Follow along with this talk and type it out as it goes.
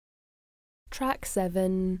Track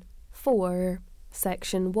 7, 4,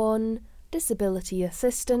 Section 1, Disability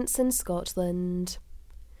Assistance in Scotland.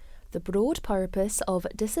 The broad purpose of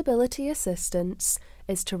disability assistance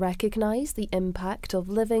is to recognise the impact of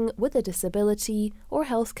living with a disability or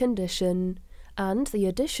health condition and the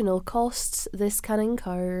additional costs this can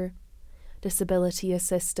incur. Disability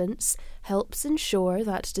assistance helps ensure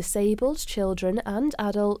that disabled children and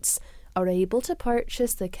adults are able to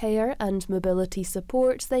purchase the care and mobility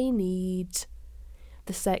support they need.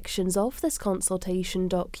 The sections of this consultation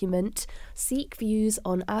document seek views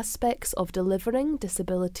on aspects of delivering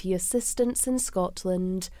disability assistance in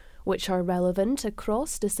Scotland, which are relevant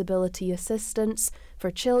across disability assistance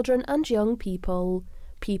for children and young people,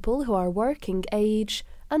 people who are working age,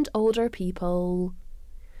 and older people.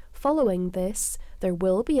 Following this, there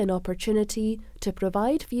will be an opportunity to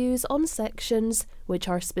provide views on sections which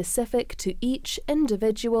are specific to each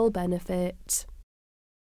individual benefit.